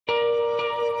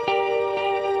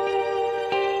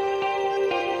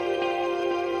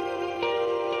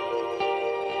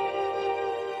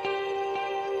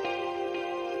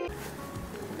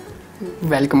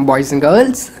Welcome, boys and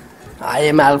girls. I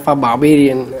am Alpha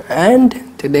Barbarian,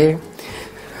 and today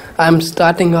I'm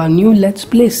starting our new Let's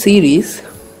Play series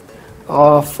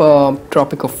of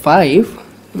Tropico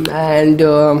 5, and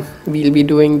we'll be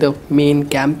doing the main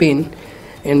campaign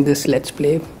in this Let's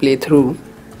Play playthrough.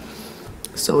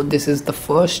 So this is the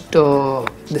first,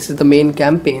 this is the main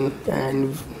campaign,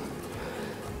 and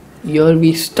here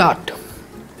we start.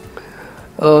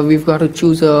 We've got to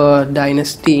choose a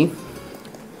dynasty.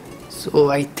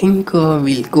 So I think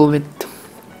we'll go with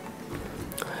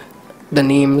the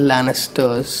name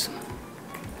Lannisters,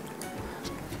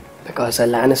 because a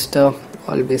Lannister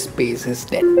always pays his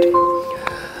debt.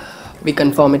 We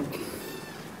confirm it.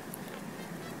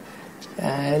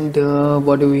 And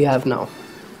what do we have now?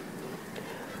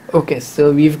 Okay,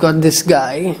 so we've got this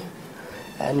guy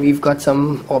and we've got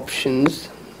some options.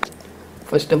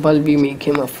 First of all, we make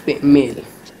him a male.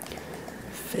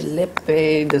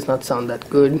 Felipe does not sound that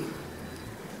good.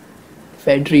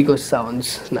 Federico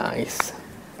sounds nice.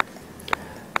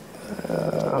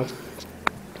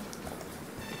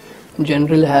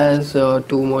 General has 2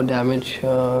 more damage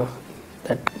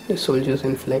that the soldiers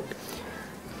inflict.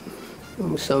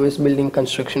 Service building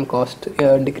construction cost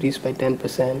decreased by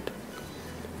 10%.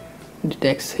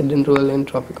 Detects hidden role in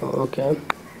Tropico.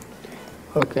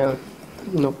 Okay.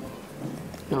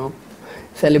 Nope.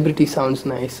 Celebrity sounds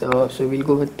nice. So we'll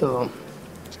go with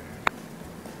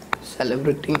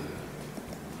celebrity.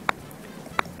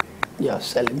 Yeah,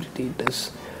 celebrity it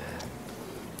is.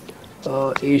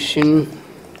 Asian,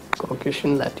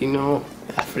 Caucasian, Latino,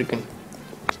 African.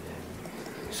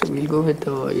 So we'll go with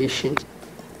Asian.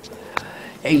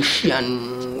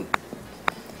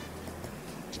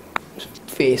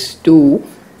 Phase 2.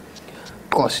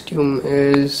 Costume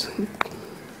is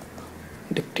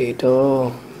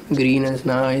dictator. Green is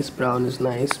nice, brown is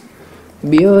nice.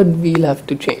 Beard we'll have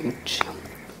to change.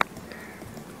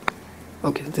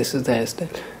 Okay, this is the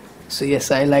hairstyle. So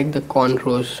yes, I like the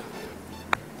cornrows.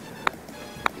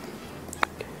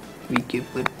 We give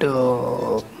it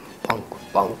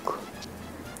punk.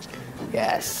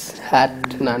 Yes,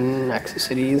 hat, none,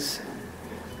 accessories.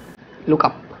 Look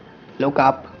up,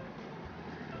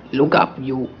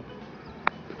 you.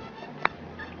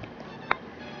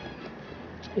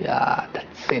 Yeah,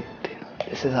 that's it.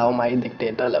 This is how my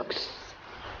dictator looks.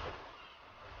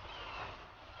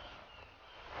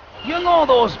 You know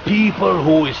those people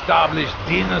who established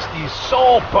dynasties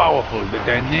so powerful that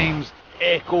their names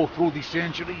echo through the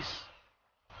centuries?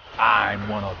 I'm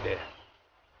one of them.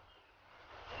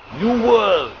 New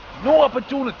world, no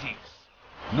opportunities,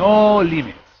 no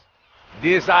limits.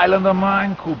 This island of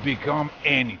mine could become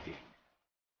anything.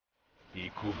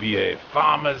 It could be a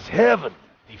farmer's heaven,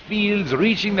 the fields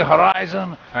reaching the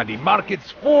horizon and the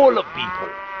markets full of people.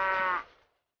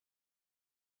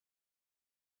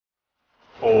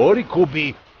 Or it could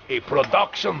be a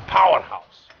production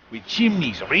powerhouse, with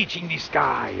chimneys reaching the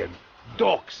sky and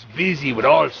docks busy with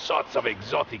all sorts of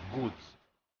exotic goods.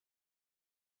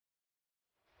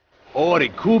 Or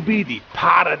it could be the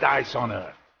paradise on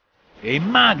earth, a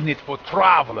magnet for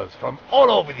travelers from all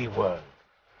over the world,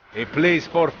 a place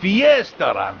for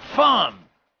fiesta and fun.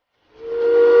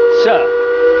 Sir,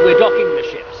 we're docking the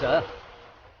ship, sir.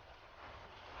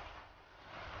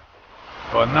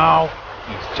 For now,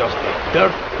 it's just a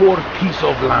dirt-poor piece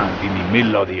of land in the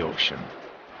middle of the ocean.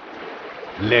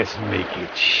 Let's make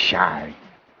it shine.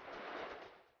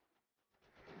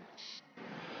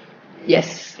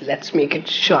 Yes, let's make it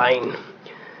shine.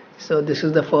 So this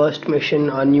is the first mission,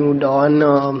 a new dawn.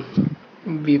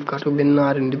 We've got to win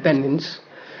our independence.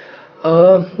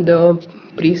 The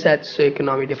presets: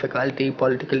 economic difficulty,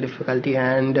 political difficulty,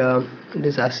 and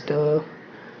disaster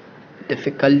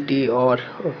difficulty, or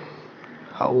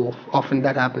how often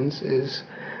that happens, is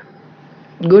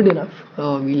good enough.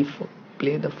 We'll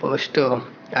play the first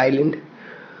island,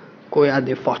 Coya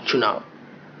de Fortuna.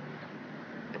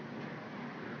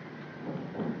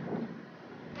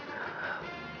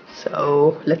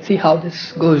 So let's see how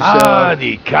this goes.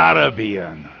 The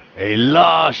Caribbean, a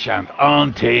lush and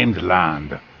untamed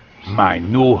land, my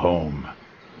new home,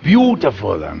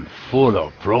 beautiful and full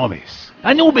of promise.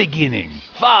 A new beginning,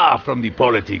 far from the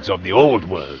politics of the old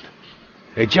world.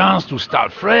 A chance to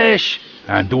start fresh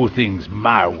and do things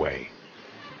my way.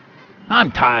 I'm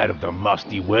tired of the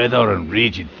musty weather and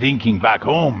rigid thinking back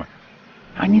home.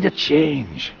 I need a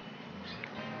change.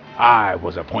 I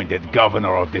was appointed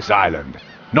governor of this island.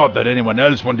 Not that anyone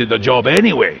else wanted the job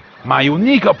anyway. My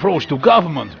unique approach to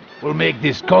government will make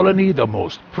this colony the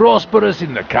most prosperous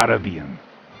in the Caribbean.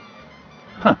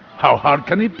 How hard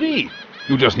can it be?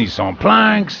 You just need some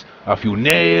planks, a few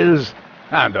nails,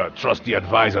 and a trusty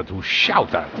advisor to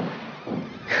shout at.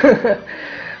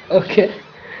 Okay,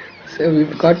 so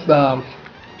we've got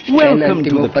 10 Welcome to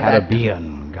Ultimo the for that.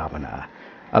 Caribbean, Governor.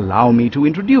 Allow me to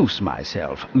introduce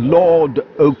myself, Lord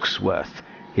Oaksworth,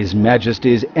 His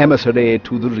Majesty's emissary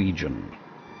to the region.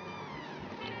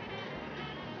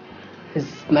 His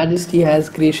Majesty has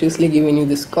graciously given you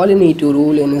this colony to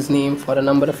rule in his name for a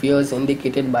number of years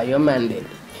indicated by your mandate.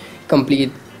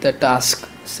 Complete the task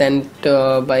sent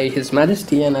by His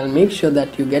Majesty, and I'll make sure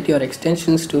that you get your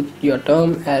extensions to your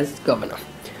term as governor.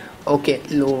 Okay,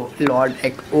 Lord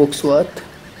Oaksworth.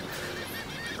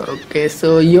 Okay,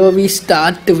 so here we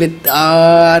start with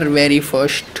our very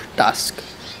first task.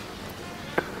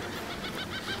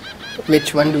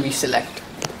 Which one do we select?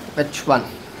 Which one?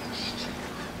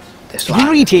 This one.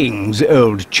 Greetings,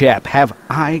 old chap. Have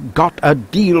I got a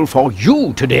deal for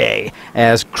you today?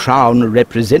 As Crown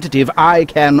Representative, I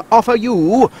can offer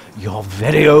you your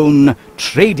very own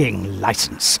trading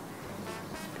license.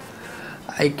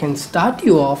 I can start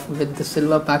you off with the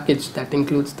silver package that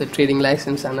includes the trading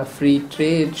license and a free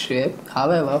trade ship.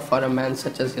 However, for a man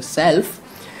such as yourself,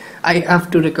 I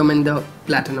have to recommend the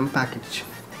platinum package.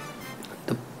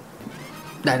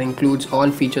 That includes all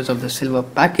features of the silver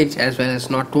package, as well as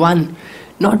not one,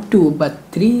 not two, but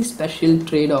 3 special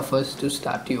trade offers to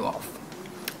start you off.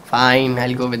 Fine,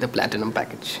 I'll go with the platinum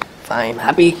package. Fine,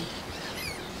 happy?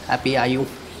 Happy are you?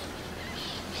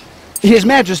 His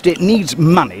Majesty needs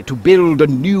money to build a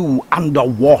new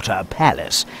underwater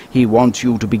palace. He wants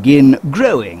you to begin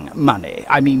growing money.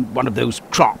 I mean, one of those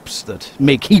crops that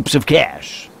make heaps of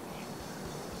cash.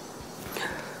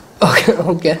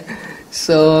 Okay.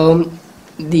 So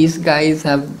these guys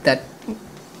have that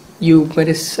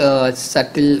humorous,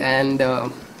 subtle and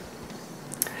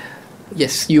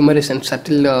humorous and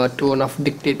subtle tone of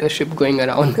dictatorship going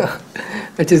around,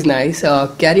 which is nice.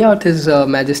 Carry out His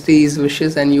Majesty's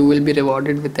wishes, and you will be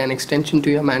rewarded with an extension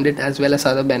to your mandate as well as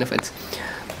other benefits.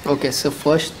 Okay, so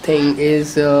first thing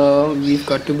is we've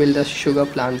got to build a sugar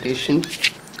plantation,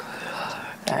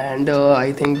 and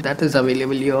I think that is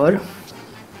available here.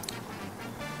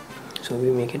 So we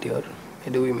make it here.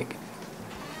 Where do we make it?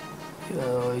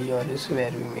 Here is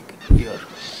where we make it. Here.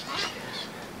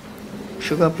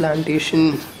 Sugar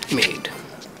plantation made.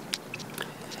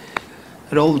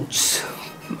 Roads.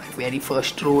 My very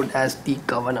first road as the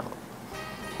governor.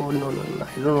 Oh no,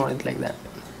 I don't want it like that.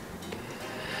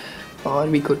 Or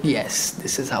we could, yes,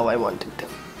 this is how I want it.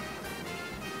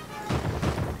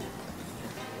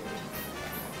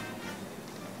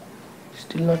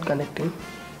 Still not connecting.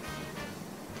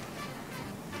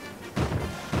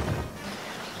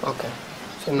 Okay,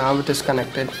 so now it is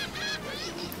connected.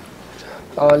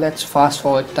 Let's fast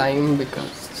forward time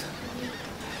because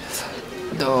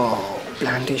the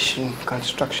plantation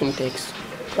construction takes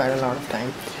quite a lot of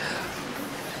time.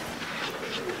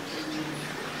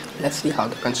 Let's see how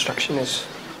the construction is.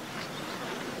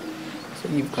 So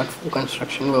you've got 4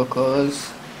 construction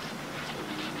workers.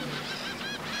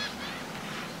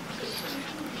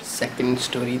 Second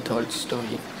story, third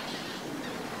story.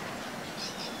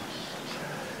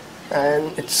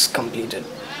 And it's completed.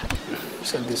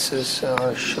 So this is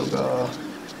sugar.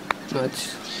 No,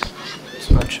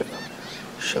 it's not sugar.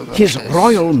 His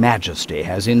Royal Majesty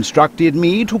has instructed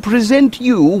me to present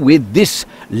you with this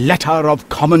letter of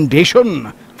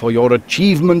commendation for your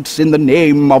achievements in the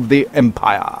name of the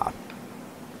Empire.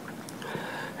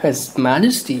 His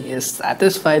Majesty is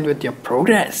satisfied with your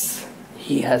progress.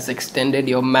 He has extended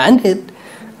your mandate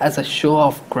as a show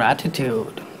of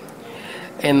gratitude.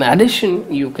 In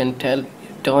addition, you can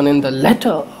turn in the letter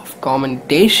of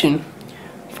commendation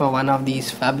for one of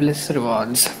these fabulous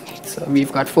rewards. So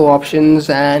we've got 4 options,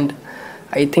 and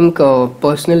I think a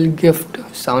personal gift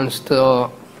sounds the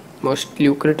most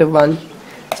lucrative one.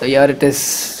 So here it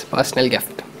is, personal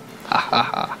gift. Ha ha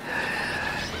ha.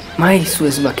 My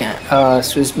Swiss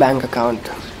bank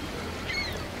account.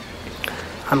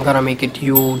 I'm gonna make it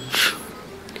huge.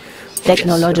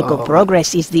 Technological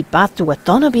progress is the path to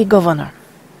autonomy, Governor.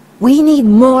 We need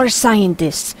more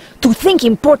scientists to think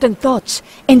important thoughts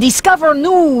and discover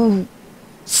new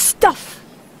stuff.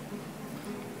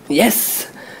 Yes,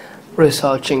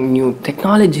 researching new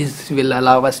technologies will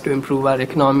allow us to improve our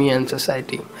economy and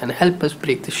society and help us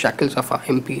break the shackles of our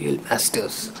imperial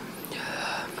masters.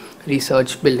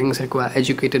 Research buildings require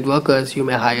educated workers. You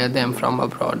may hire them from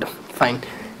abroad. Fine.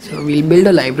 So we'll build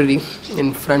a library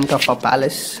in front of our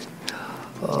palace.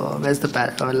 Where's the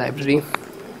library?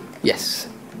 Yes.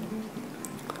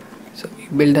 So we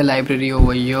build a library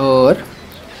over here.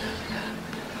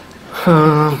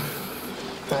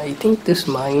 I think this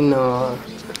mine,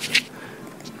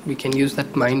 we can use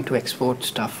that mine to export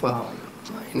stuff.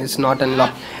 Mine is not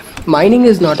unlocked. Mining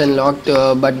is not unlocked,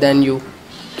 but then you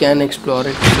can explore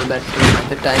it, so that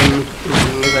by the time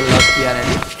everything is unlocked we are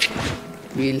ready.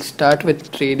 We'll start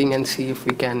with trading and see if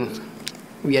we can.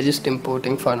 We are just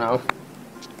importing for now.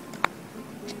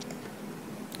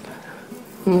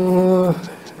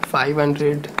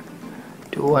 500,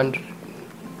 200.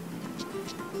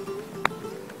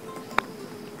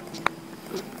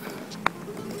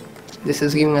 This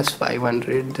is giving us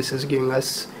 500, this is giving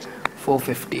us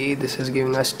 450, this is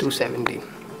giving us 270.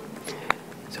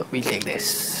 So we'll take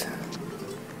this.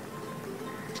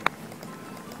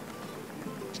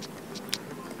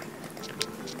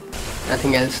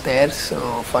 Nothing else there,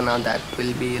 so for now that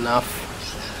will be enough.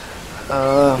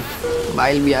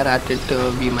 While we are at it,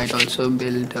 we might also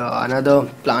build another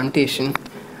plantation.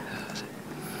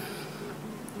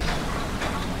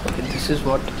 Okay, this is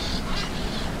what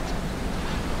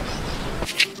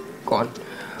corn.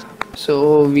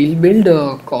 So we'll build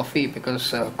coffee,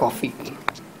 because coffee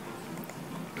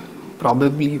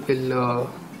probably will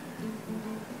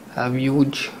have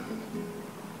huge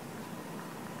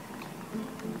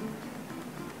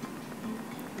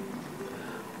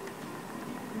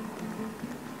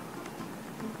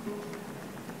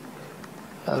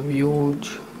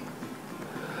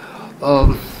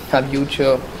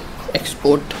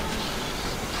export.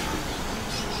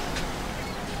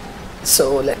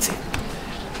 So let's see.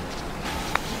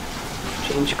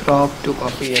 Change crop to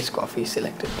coffee. Yes, coffee is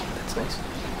selected. That's nice.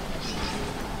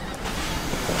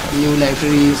 New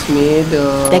library is made.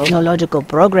 Technological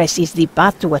progress is the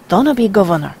path to autonomy,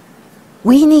 Governor.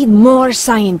 We need more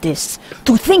scientists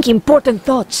to think important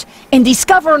thoughts and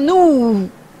discover new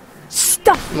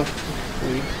stuff. No,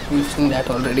 we've seen that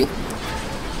already.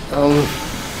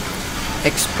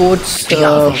 Exports. We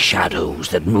are the shadows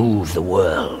that move the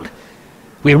world.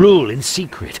 We rule in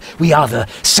secret. We are the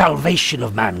salvation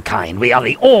of mankind. We are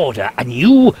the order, and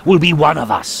you will be one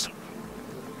of us.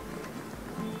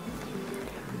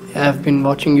 I've been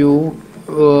watching you.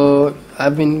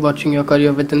 I've been watching your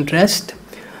career with interest,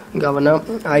 Governor.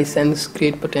 I sense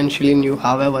great potential in you.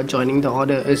 However, joining the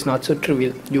order is not so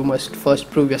trivial. You must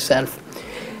first prove yourself.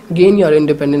 Gain your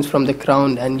independence from the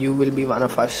crown, and you will be one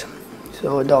of us.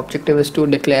 So the objective is to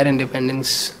declare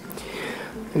independence.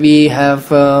 We have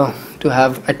to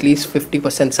have at least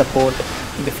 50% support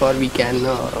before we can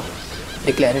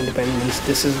declare independence.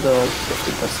 This is the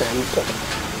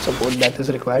 50% support that is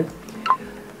required.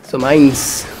 So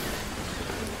mines,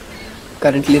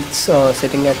 currently it's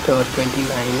sitting at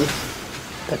 29.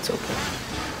 That's okay.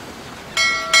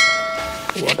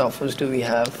 What offers do we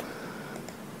have?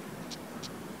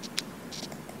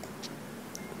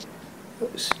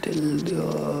 Still,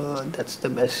 that's the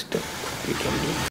best we can do.